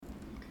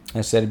I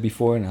said it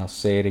before and I'll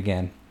say it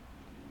again.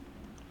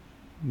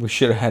 We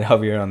should have had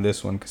Javier on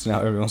this one because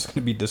now everyone's going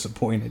to be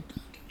disappointed.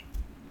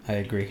 I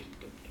agree.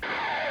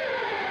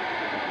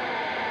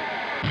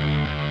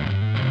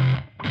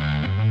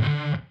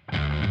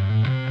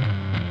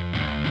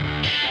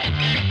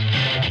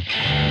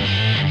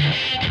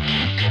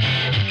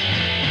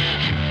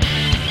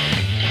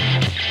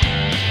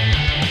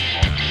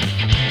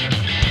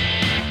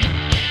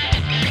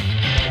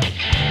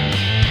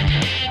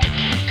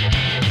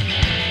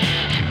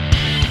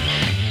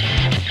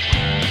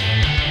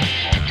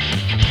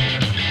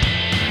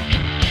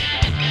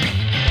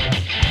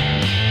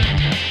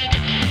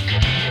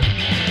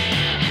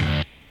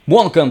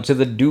 Welcome to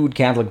the Dude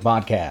Catholic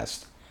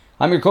Podcast.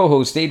 I'm your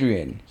co-host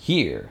Adrian,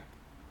 here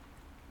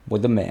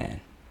with a man.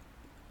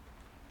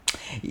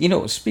 You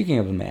know, speaking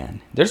of a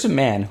man, there's a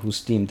man who's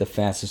deemed the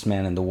fastest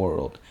man in the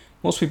world.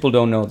 Most people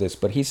don't know this,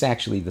 but he's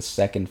actually the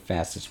second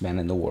fastest man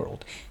in the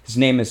world. His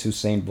name is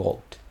Usain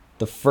Bolt.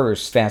 The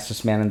first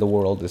fastest man in the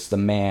world is the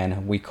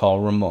man we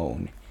call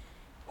Ramon,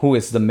 who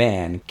is the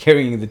man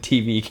carrying the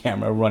TV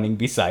camera running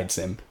besides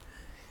him.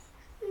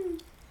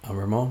 I'm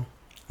Ramon.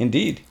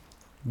 Indeed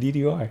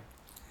you are.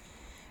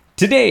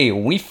 Today,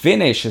 we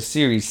finish a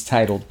series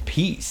titled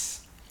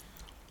Peace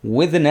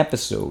with an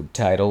episode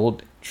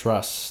titled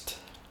Trust.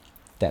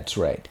 That's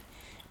right.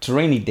 It's a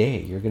rainy day.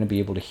 You're going to be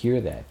able to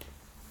hear that.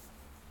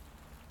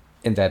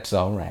 And that's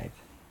all right,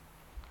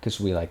 because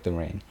we like the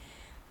rain.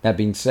 That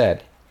being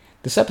said,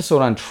 this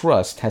episode on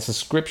trust has a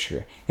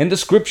scripture, and the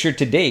scripture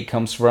today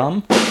comes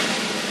from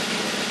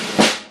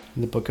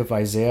In the book of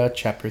Isaiah,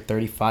 chapter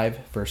 35,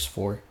 verse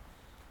 4.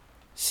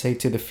 Say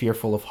to the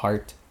fearful of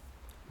heart,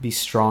 be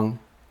strong,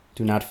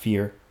 do not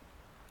fear.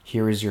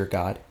 Here is your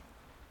God.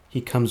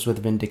 He comes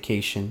with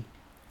vindication,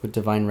 with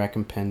divine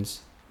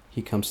recompense.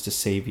 He comes to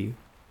save you.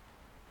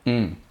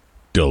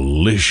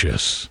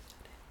 Delicious.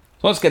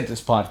 So let's get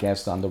this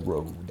podcast on the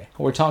road.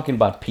 We're talking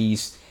about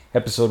peace.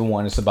 Episode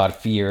 1 is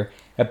about fear.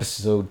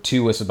 Episode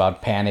 2 is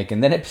about panic.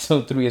 And then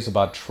episode 3 is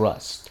about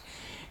trust.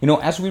 You know,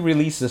 as we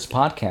release this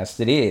podcast,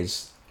 it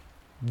is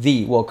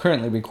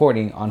currently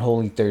recording on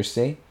Holy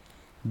Thursday.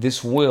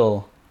 This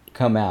will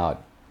come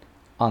out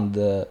on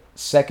the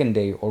second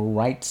day, or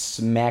right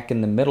smack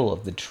in the middle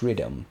of the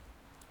Triduum.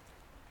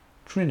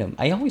 Triduum.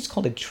 I always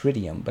called it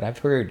Triduum, but I've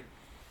heard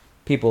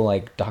people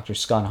like Dr.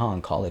 Scott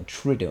Hahn call it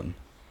Triduum.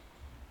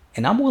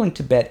 And I'm willing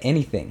to bet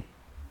anything.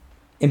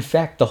 In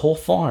fact, the whole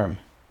farm,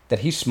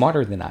 that he's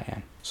smarter than I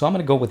am. So I'm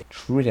going to go with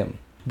Triduum.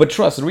 But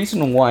trust, the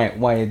reason why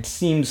it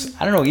seems,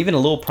 I don't know, even a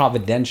little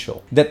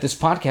providential that this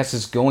podcast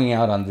is going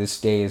out on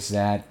this day is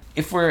that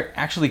if we're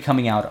actually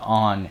coming out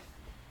on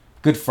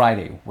Good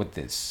Friday with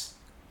this,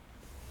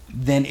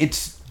 then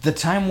it's the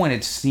time when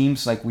it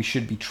seems like we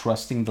should be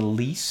trusting the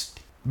least,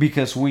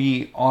 because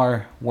we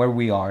are where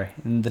we are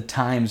in the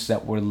times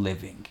that we're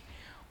living,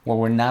 where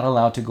we're not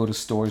allowed to go to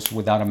stores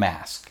without a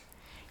mask.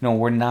 You know,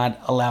 we're not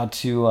allowed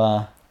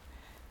to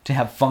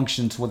have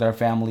functions with our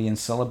family and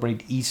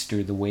celebrate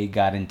Easter the way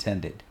God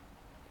intended.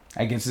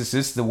 I guess this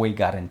is the way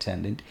God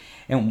intended.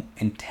 And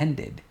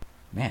intended,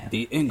 man.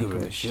 The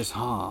English is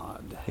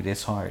hard. It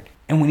is hard.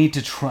 And we need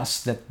to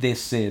trust that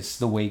this is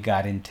the way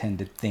God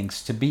intended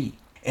things to be.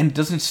 And it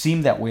doesn't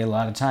seem that way a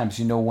lot of times.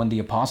 You know, when the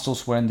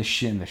apostles were in the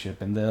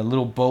ship, in the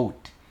little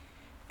boat,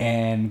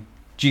 and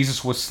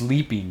Jesus was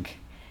sleeping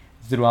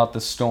throughout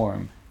the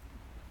storm,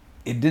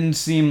 it didn't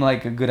seem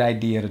like a good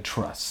idea to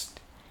trust.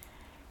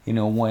 You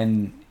know,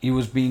 when he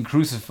was being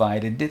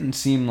crucified, it didn't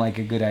seem like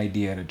a good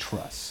idea to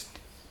trust.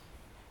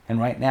 And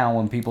right now,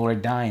 when people are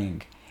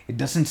dying, it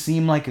doesn't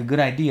seem like a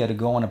good idea to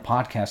go on a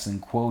podcast and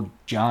quote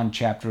John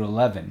chapter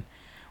 11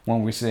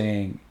 when we're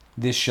saying,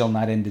 this shall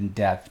not end in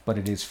death, but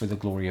it is for the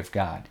glory of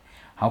God.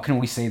 How can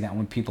we say that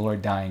when people are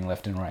dying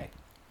left and right?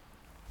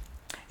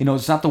 You know,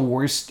 it's not the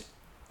worst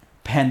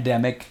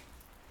pandemic.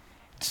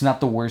 It's not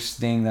the worst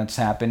thing that's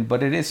happened,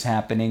 but it is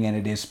happening and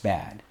it is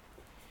bad.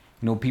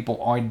 You know, people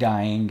are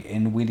dying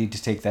and we need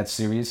to take that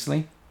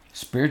seriously.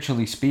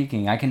 Spiritually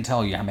speaking, I can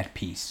tell you I'm at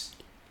peace.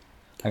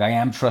 Like, I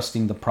am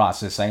trusting the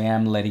process. I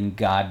am letting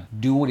God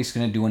do what he's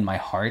going to do in my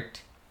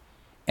heart,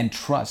 and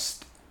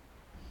trust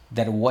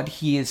that what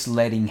he is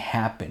letting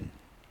happen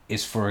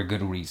is for a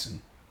good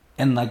reason.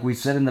 And like we've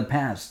said in the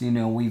past, you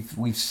know,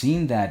 we've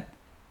seen that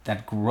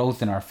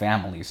growth in our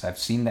families. I've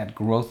seen that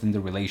growth in the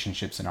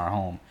relationships in our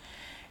home.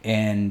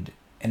 And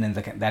in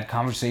that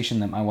conversation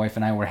that my wife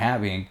and I were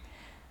having,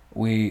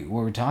 we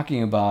were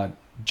talking about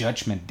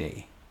Judgment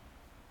Day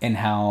and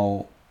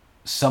how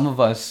some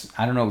of us,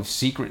 I don't know if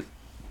secretly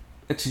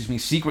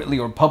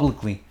or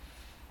publicly,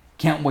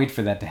 can't wait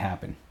for that to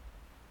happen.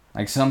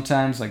 Like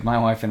sometimes, like my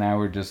wife and I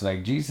were just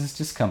like, Jesus,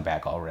 just come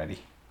back already.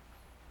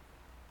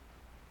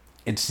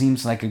 It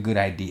seems like a good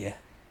idea.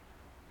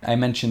 I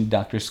mentioned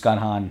Dr. Scott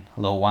Hahn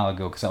a little while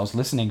ago because I was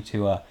listening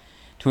to an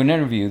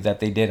interview that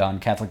they did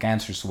on Catholic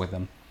Answers with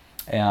him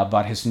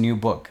about his new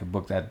book, a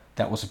book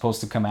that was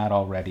supposed to come out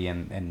already,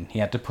 and he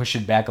had to push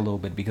it back a little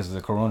bit because of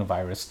the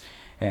coronavirus,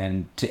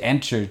 and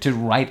to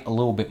write a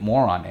little bit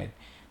more on it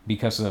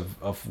because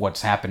of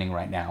what's happening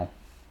right now.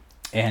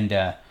 And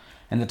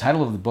And the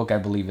title of the book, I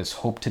believe, is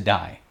Hope to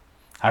Die.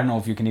 I don't know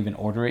if you can even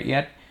order it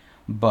yet,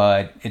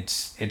 but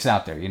it's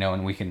out there,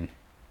 and we can,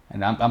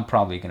 and I'm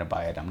probably going to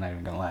buy it. I'm not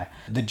even going to lie.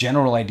 The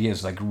general idea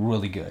is like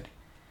really good.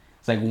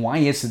 It's like, why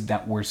is it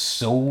that we're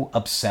so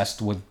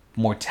obsessed with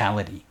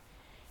mortality?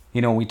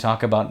 We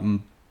talk about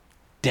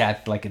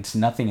death like it's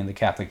nothing in the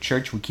Catholic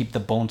Church. We keep the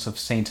bones of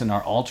saints in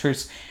our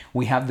altars.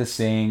 We have the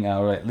saying,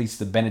 or at least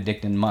the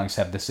Benedictine monks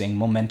have the saying,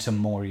 memento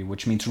mori,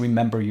 which means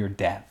remember your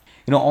death.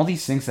 All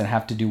these things that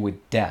have to do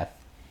with death.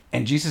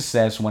 And Jesus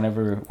says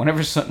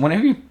whenever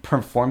he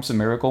performs a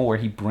miracle where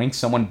he brings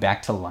someone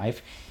back to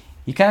life,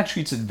 he kind of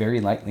treats it very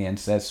lightly and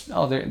says,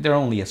 oh, they're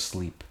only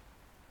asleep,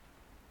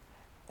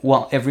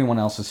 while everyone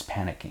else is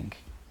panicking.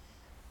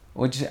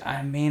 Which,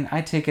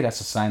 I take it as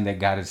a sign that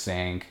God is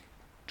saying,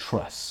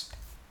 trust.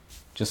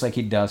 Just like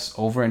he does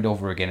over and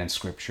over again in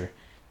Scripture.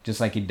 Just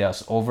like he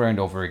does over and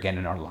over again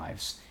in our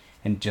lives.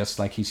 And just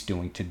like he's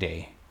doing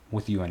today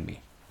with you and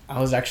me.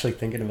 I was actually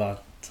thinking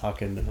about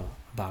talking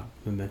about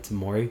memento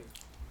mori.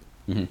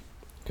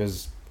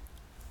 Because...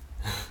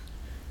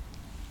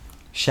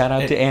 Shout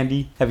out to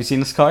Andy. Have you seen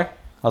this car?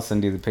 I'll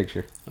send you the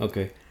picture.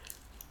 Okay.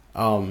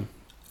 No,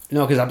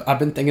 because I've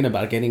been thinking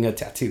about getting a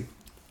tattoo.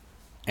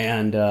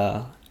 And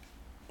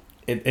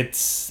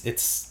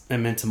it's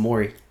memento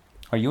mori.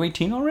 Are you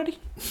 18 already?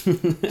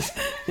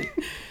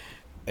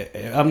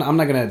 I'm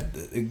not gonna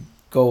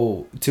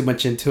go too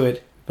much into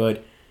it,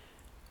 but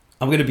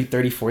I'm gonna be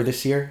 34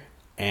 this year,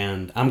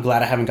 and I'm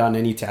glad I haven't gotten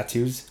any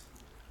tattoos,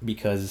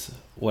 because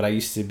what I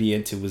used to be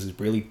into was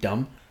really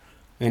dumb.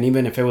 And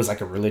even if it was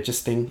like a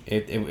religious thing,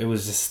 it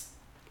was just,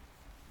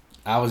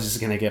 I was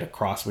just gonna get a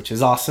cross, which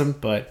is awesome,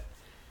 but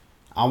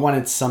I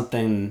wanted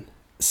something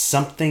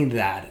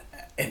that,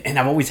 and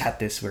I've always had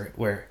this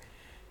where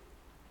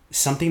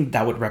something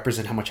that would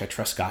represent how much I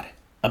trust God.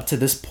 Up to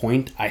this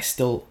point, I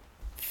still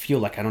feel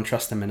like I don't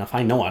trust him enough.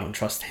 I know I don't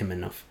trust him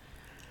enough.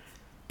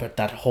 But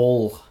that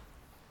whole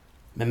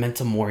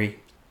memento mori,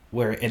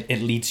 where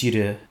it leads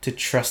you to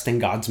trust in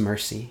God's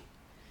mercy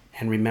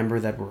and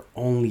remember that we're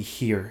only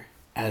here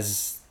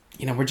as,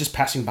 we're just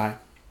passing by.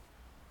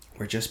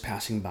 We're just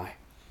passing by.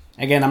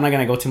 Again, I'm not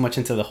going to go too much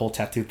into the whole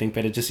tattoo thing,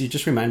 but you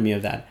just remind me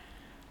of that,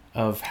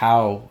 of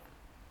how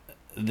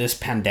this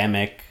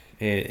pandemic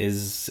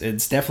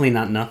it's definitely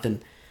not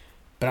nothing,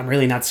 but I'm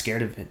really not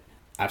scared of it.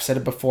 I've said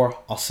it before,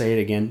 I'll say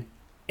it again.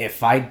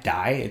 If I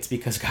die, it's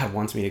because God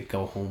wants me to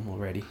go home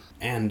already.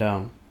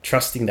 And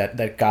trusting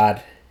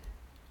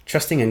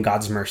in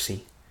God's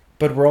mercy.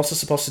 But we're also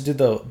supposed to do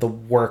the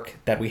work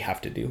that we have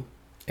to do.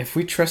 If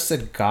we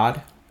trusted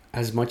God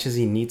as much as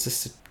he needs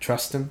us to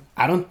trust him,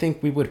 I don't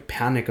think we would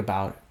panic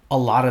about a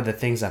lot of the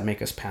things that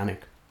make us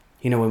panic.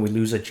 When we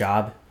lose a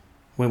job,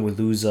 when we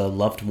lose a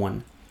loved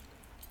one.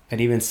 It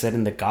even said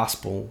in the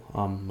gospel,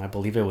 I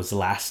believe it was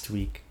last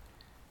week,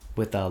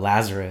 with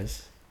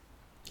Lazarus,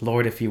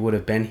 Lord, if you would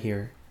have been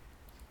here,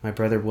 my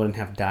brother wouldn't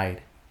have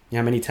died.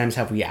 How many times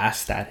have we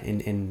asked that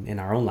in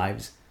our own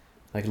lives?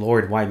 Like,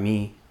 Lord, why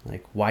me?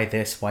 Like, why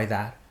this? Why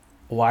that?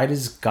 Why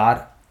does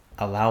God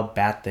allow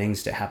bad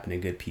things to happen to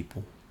good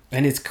people?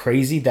 And it's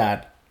crazy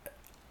that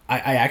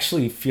I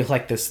actually feel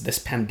like this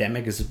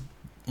pandemic is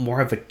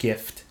more of a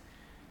gift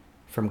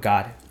from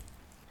God.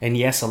 And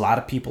yes, a lot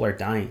of people are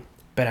dying.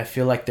 But I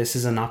feel like this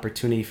is an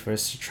opportunity for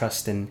us to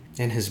trust in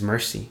his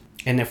mercy.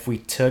 And if we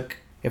took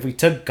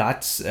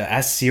God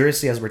as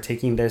seriously as we're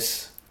taking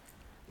this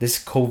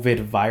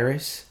COVID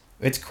virus,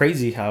 it's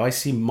crazy how I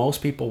see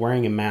most people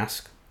wearing a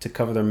mask to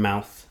cover their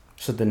mouth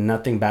so that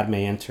nothing bad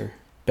may enter.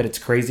 But it's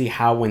crazy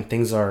how when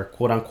things are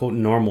quote unquote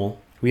normal,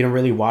 we don't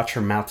really watch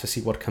our mouth to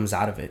see what comes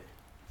out of it.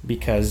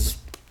 Because,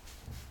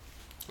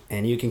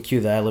 and you can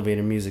cue the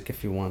elevator music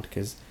if you want,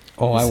 because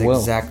I will.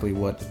 Exactly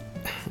what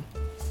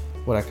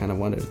I kind of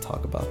wanted to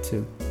talk about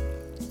too.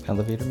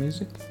 Elevator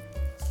music?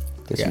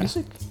 This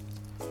music?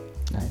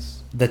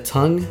 Nice. The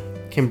tongue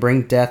can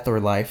bring death or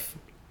life.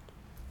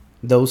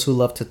 Those who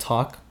love to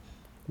talk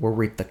will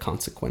reap the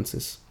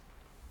consequences.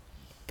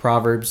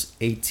 Proverbs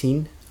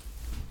 18,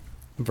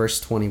 verse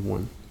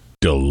 21.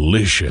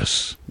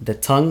 Delicious. The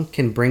tongue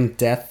can bring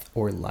death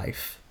or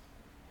life.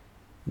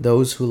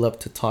 Those who love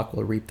to talk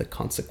will reap the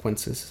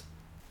consequences.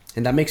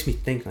 And that makes me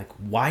think, like,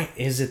 why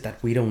is it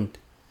that we don't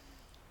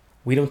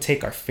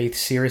take our faith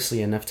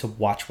seriously enough to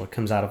watch what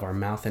comes out of our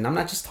mouth? And I'm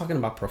not just talking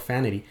about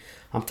profanity.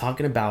 I'm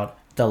talking about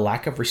the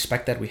lack of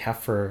respect that we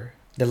have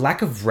the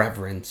lack of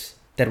reverence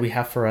that we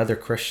have for other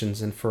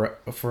Christians and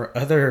for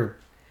other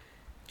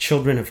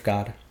children of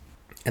God,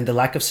 and the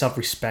lack of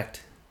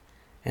self-respect,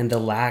 and the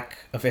lack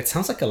of, it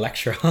sounds like a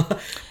lecture,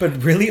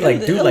 but really,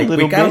 like, dude, like,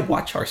 we gotta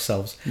watch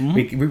ourselves.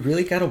 Mm-hmm. We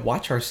really gotta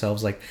watch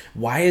ourselves. Like,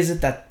 why is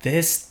it that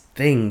this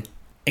thing,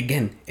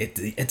 again,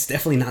 it's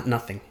definitely not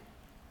nothing,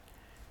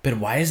 but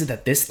why is it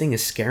that this thing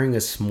is scaring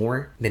us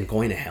more than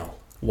going to hell?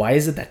 Why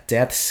is it that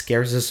death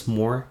scares us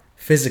more,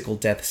 physical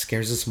death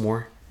scares us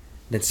more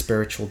than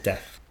spiritual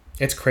death?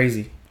 It's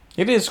crazy.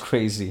 It is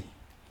crazy.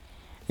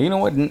 You know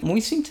what? We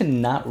seem to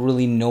not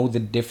really know the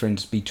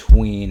difference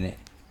between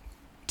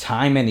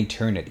time and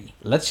eternity.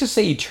 Let's just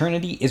say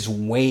eternity is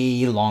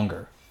way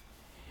longer.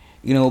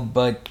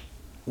 But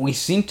we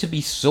seem to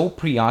be so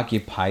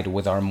preoccupied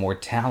with our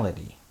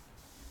mortality,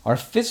 our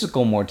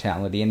physical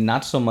mortality, and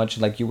not so much,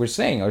 like you were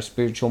saying, our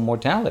spiritual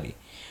mortality.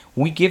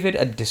 We give it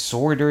a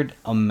disordered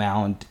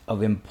amount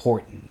of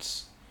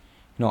importance,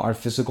 our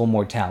physical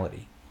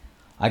mortality.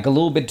 Like a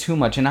little bit too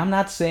much. And I'm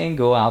not saying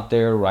go out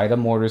there, ride a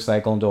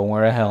motorcycle, and don't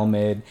wear a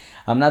helmet.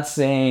 I'm not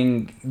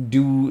saying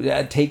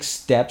take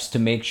steps to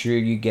make sure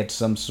you get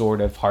some sort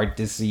of heart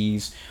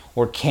disease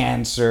or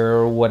cancer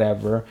or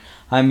whatever.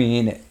 I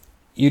mean,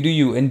 you do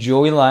you.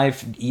 Enjoy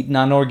life, eat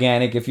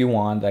non-organic if you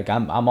want. Like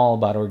I'm all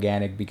about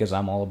organic because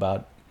I'm all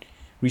about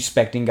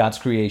respecting God's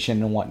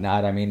creation and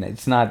whatnot. I mean,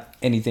 it's not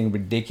anything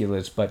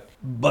ridiculous, but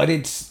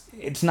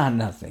it's not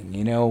nothing.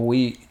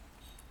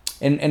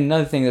 And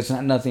another thing that's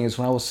not nothing is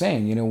what I was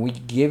saying. We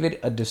give it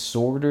a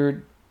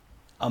disordered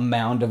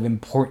amount of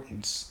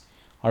importance,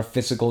 our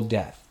physical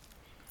death.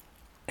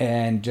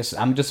 And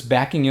I'm just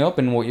backing you up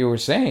in what you were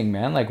saying,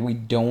 man. Like, we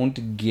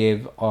don't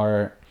give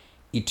our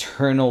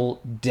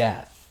eternal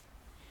death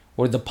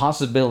or the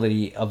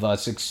possibility of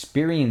us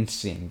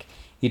experiencing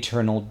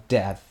eternal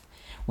death.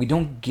 We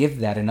don't give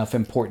that enough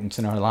importance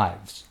in our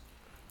lives.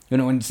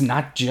 And it's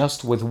not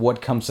just with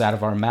what comes out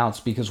of our mouths,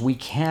 because we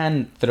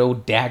can throw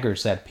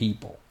daggers at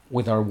people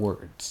with our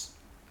words.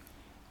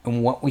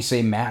 And what we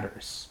say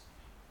matters.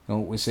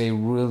 What we say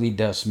really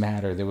does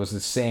matter. There was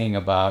this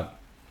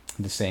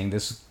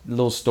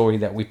little story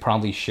that we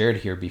probably shared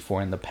here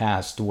before in the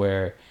past,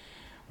 where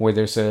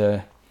there's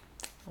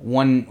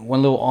one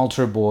little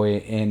altar boy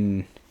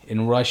in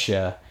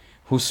Russia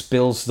who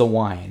spills the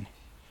wine,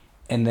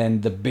 and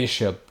then the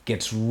bishop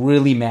gets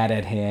really mad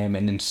at him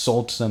and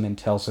insults him and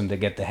tells him to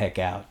get the heck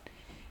out,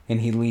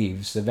 and he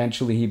leaves.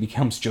 Eventually he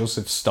becomes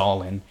Joseph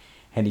Stalin,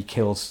 and he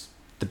kills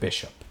the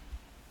bishop.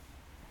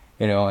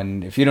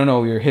 And if you don't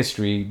know your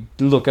history,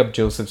 look up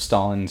Joseph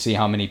Stalin and see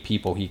how many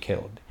people he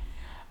killed.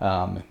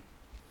 And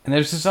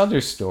there's this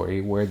other story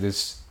where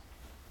this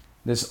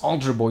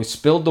altar boy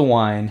spilled the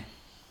wine,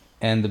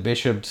 and the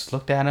bishop just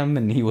looked at him,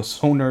 and he was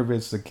so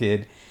nervous, the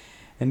kid,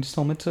 and just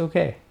told him it's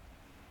okay.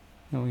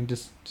 We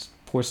just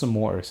pour some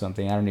more or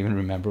something. I don't even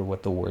remember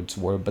what the words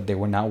were, but they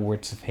were not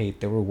words of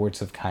hate. They were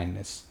words of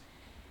kindness.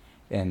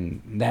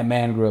 And that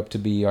man grew up to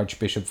be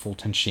Archbishop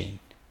Fulton Sheen.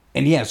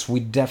 And yes, we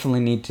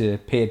definitely need to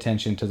pay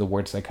attention to the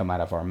words that come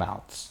out of our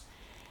mouths.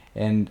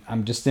 And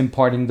I'm just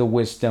imparting the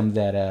wisdom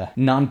that a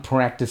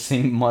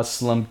non-practicing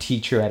Muslim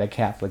teacher at a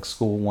Catholic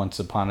school once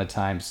upon a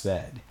time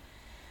said,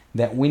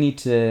 that we need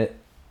to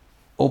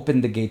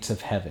open the gates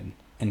of heaven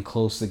and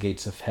close the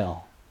gates of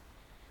hell.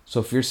 So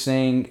if you're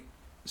saying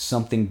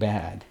something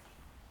bad,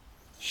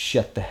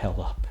 shut the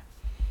hell up.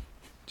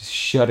 Just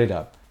shut it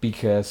up,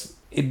 because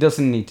it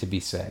doesn't need to be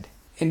said.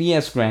 And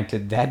yes,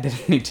 granted, that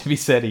didn't need to be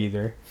said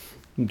either.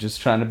 I'm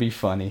just trying to be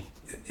funny.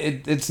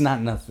 It's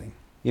not nothing.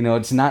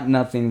 It's not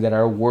nothing that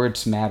our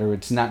words matter.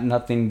 It's not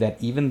nothing that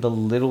even the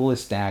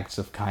littlest acts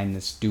of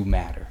kindness do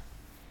matter.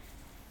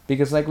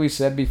 Because like we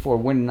said before,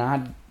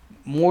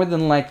 more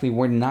than likely,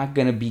 we're not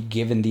going to be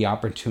given the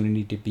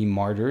opportunity to be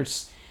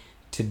martyrs,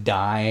 to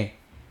die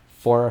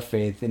for our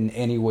faith in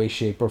any way,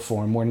 shape, or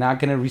form. We're not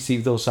going to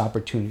receive those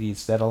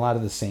opportunities that a lot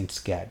of the saints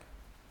get.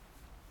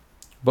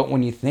 But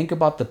when you think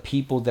about the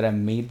people that have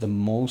made the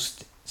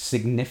most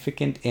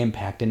significant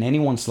impact in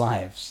anyone's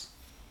lives,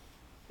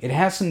 it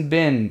hasn't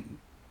been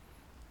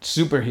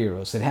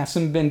superheroes. It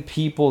hasn't been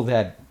people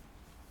that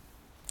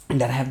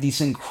have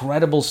these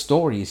incredible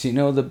stories.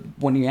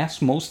 When you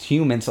ask most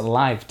humans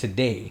alive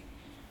today,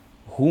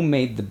 who's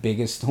made the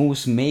biggest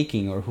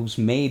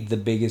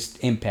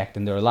impact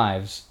in their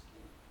lives,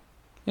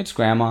 it's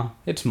grandma,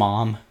 it's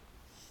mom,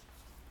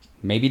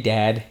 maybe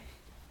dad.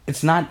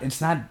 It's not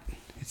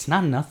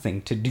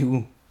nothing to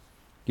do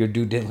your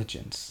due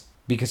diligence.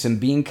 Because in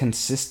being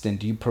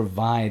consistent, you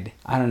provide,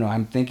 I don't know,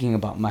 I'm thinking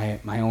about my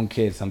own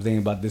kids. I'm thinking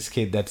about this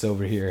kid that's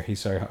over here.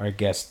 He's our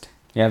guest.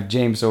 You have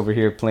James over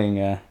here playing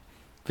a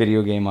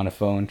video game on a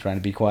phone, trying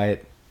to be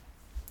quiet.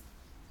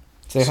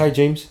 Say hi,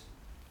 James.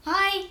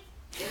 Hi.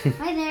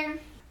 Hi there.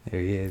 There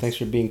he is. Thanks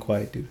for being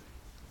quiet, dude.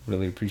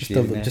 Really appreciate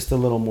it. Just a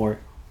little more.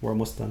 We're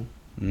almost done.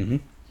 Mm-hmm.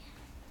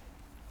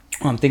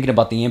 I'm thinking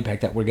about the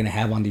impact that we're going to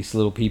have on these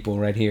little people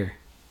right here.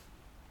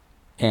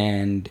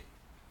 And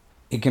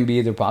it can be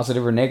either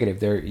positive or negative.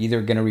 They're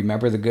either going to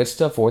remember the good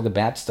stuff or the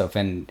bad stuff.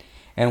 And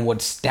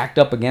what's stacked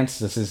up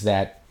against us is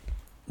that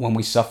when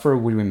we suffer,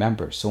 we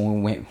remember. So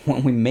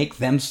when we make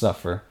them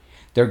suffer,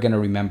 they're going to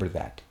remember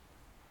that.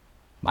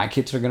 My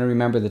kids are going to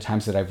remember the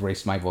times that I've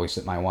raised my voice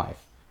at my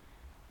wife.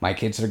 My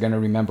kids are going to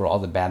remember all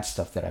the bad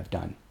stuff that I've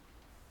done.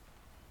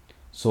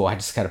 So I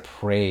just got to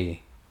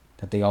pray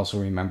that they also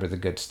remember the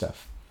good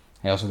stuff.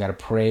 I also got to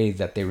pray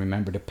that they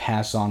remember to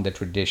pass on the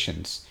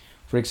traditions.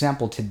 For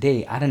example,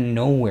 today, out of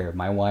nowhere,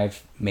 my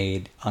wife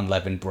made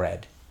unleavened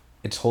bread.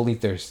 It's Holy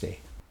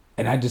Thursday.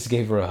 And I just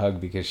gave her a hug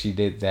because she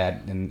did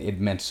that, and it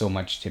meant so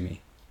much to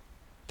me.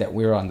 That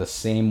we're on the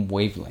same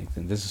wavelength,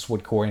 and this is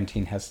what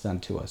quarantine has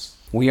done to us.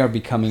 We are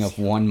becoming of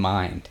one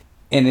mind.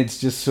 And it's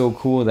just so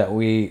cool that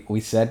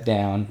we sat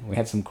down. We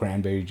had some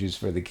cranberry juice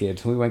for the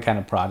kids. We went kind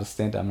of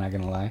Protestant, I'm not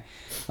going to lie.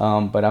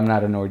 But I'm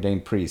not an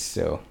ordained priest,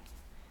 so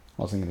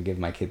I wasn't going to give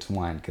my kids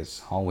wine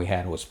because all we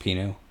had was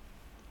Pinot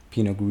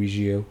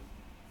Grigio.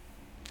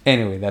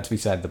 Anyway, that's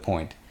beside the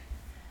point.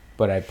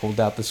 But I pulled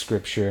out the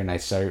scripture and I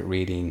started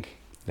reading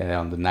that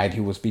on the night he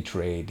was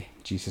betrayed,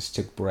 Jesus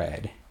took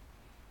bread,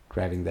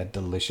 grabbing that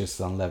delicious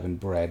unleavened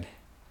bread.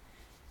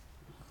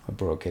 I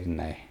broke it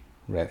and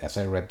as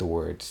I read the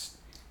words,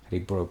 he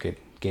broke it,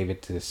 gave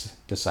it to his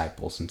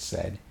disciples and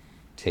said,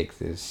 "Take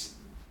this.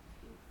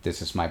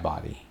 This is my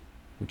body,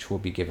 which will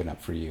be given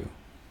up for you.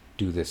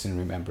 Do this in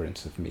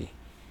remembrance of me."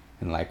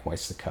 And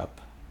likewise the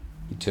cup.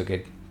 He took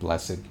it,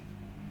 blessed,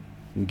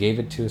 and gave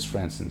it to his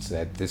friends and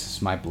said, "This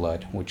is my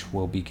blood, which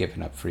will be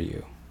given up for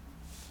you.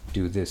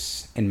 Do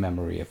this in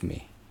memory of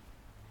me."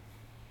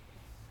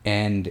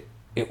 And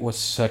it was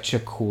such a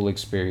cool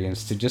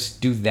experience to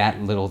just do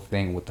that little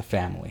thing with the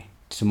family.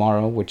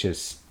 Tomorrow, which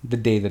is the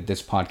day that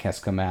this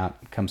podcast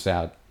comes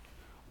out,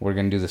 we're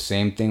going to do the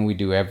same thing we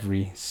do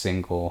every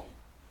single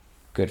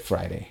Good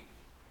Friday.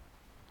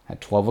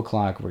 At 12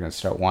 o'clock, we're going to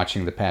start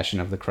watching The Passion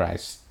of the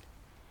Christ.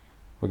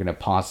 We're going to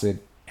pause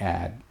it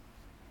at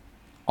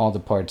all the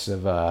parts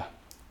of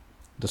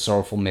the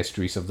sorrowful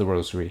mysteries of the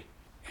Rosary,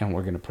 and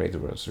we're going to pray the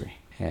Rosary.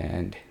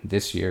 And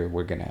this year,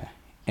 we're going to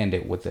end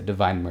it with the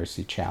Divine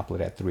Mercy Chaplet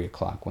at 3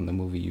 o'clock when the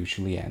movie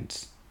usually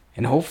ends.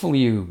 And hopefully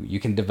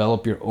you can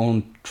develop your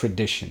own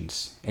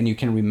traditions, and you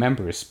can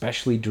remember,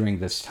 especially during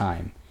this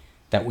time,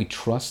 that we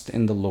trust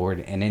in the Lord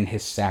and in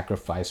his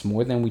sacrifice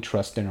more than we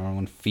trust in our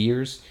own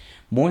fears,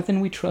 more than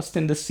we trust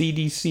in the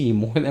CDC,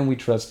 more than we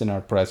trust in our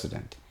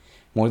president,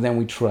 more than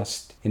we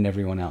trust in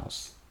everyone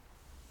else.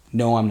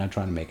 No, I'm not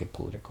trying to make it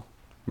political.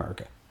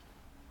 America.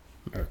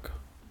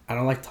 I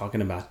don't like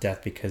talking about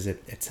death because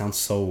it sounds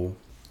so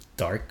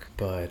dark,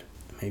 but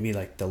maybe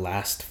like the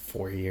last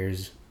 4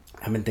 years,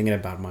 I've been thinking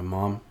about my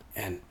mom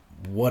and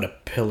what a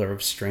pillar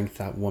of strength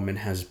that woman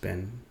has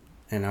been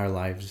in our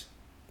lives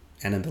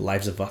and in the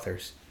lives of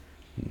others.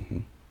 Mm-hmm.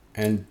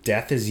 And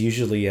death is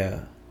usually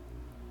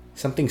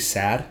something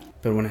sad,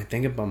 but when I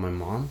think about my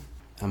mom,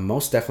 I'm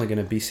most definitely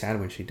going to be sad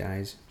when she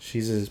dies.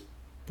 She's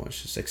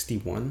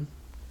 61,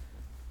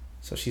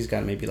 so she's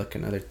got maybe like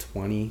another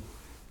 20,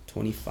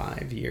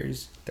 25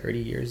 years, 30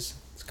 years.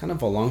 It's kind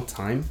of a long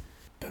time,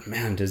 but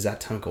man, does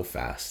that time go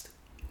fast.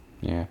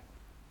 Yeah.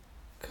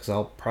 Because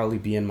I'll probably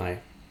be in my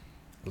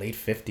late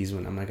 50s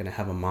when I'm not going to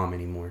have a mom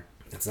anymore.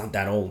 It's not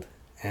that old.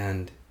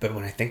 But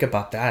when I think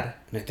about that,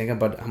 and I think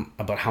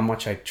about how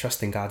much I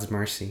trust in God's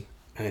mercy,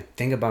 and I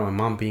think about my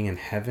mom being in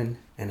heaven,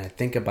 and I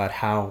think about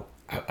how,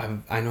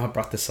 I know I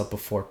brought this up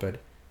before, but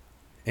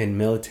in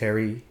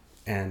military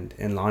and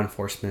in law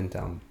enforcement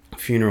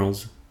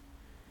funerals,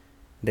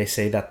 they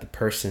say that the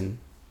person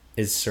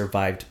is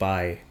survived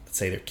by, let's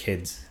say, their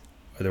kids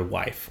or their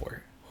wife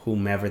or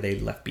whomever they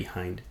left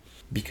behind.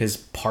 Because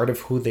part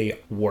of who they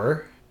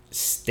were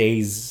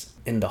stays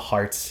in the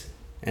hearts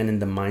and in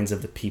the minds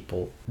of the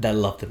people that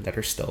love them, that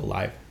are still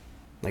alive.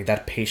 Like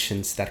that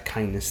patience, that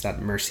kindness,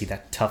 that mercy,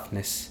 that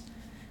toughness,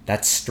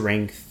 that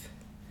strength.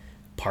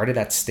 Part of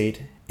that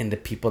stayed in the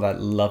people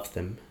that loved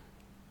them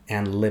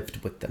and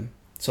lived with them.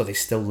 So they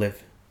still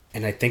live.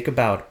 And I think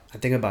about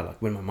like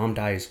when my mom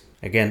dies,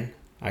 again,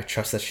 I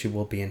trust that she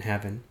will be in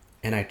heaven.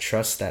 And I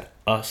trust that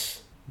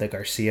us, the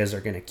Garcias,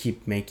 are going to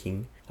keep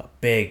making a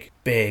big,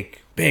 big,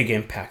 big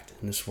impact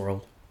in this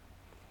world.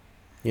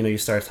 You know, you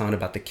started talking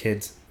about the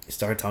kids. You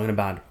started talking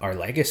about our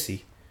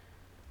legacy.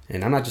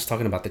 And I'm not just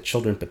talking about the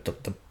children, but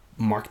the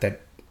mark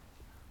that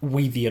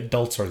we, the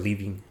adults, are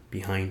leaving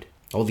behind.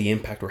 All the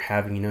impact we're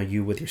having, you know,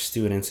 you with your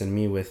students and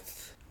me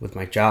with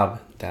my job,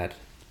 that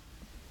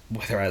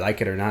whether I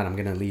like it or not, I'm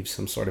going to leave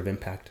some sort of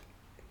impact.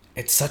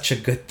 It's such a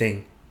good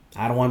thing.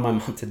 I don't want my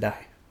mom to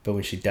die. But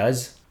when she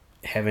does,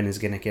 heaven is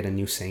going to get a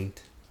new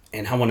saint.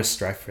 And I want to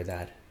strive for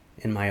that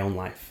in my own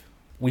life.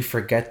 We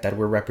forget that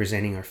we're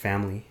representing our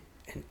family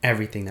in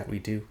everything that we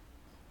do.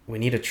 We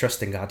need to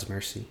trust in God's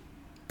mercy,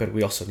 but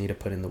we also need to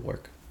put in the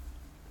work.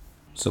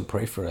 So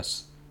pray for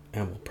us.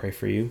 And we'll pray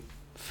for you.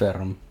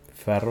 Ferrum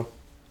Ferro.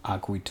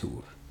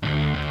 Aquitur.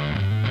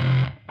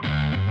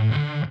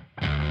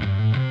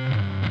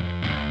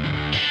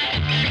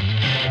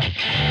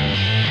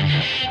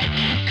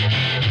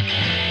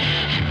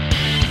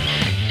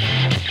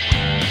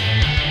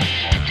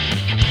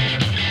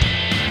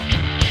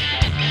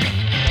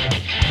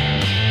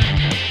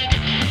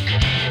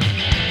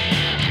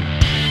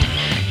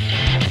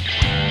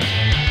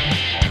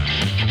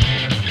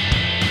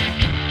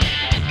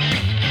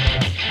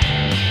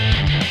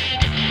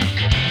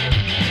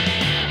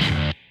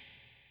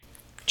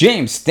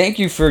 James, thank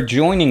you for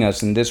joining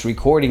us in this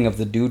recording of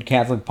the Dude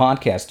Catholic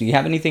Podcast. Do you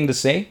have anything to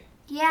say?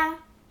 Yeah,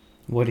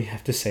 What do you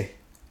have to say?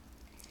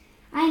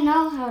 I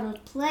know how to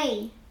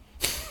play.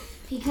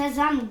 Because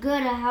I'm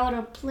good at how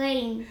to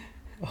play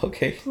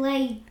Okay.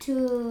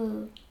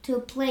 to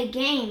play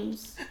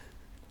games.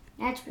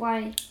 That's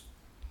why.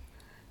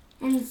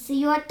 And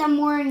see you at the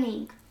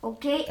morning,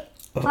 okay?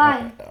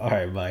 Bye. All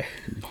right, bye.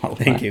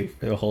 Thank you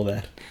for all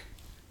that.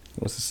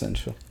 It was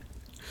essential.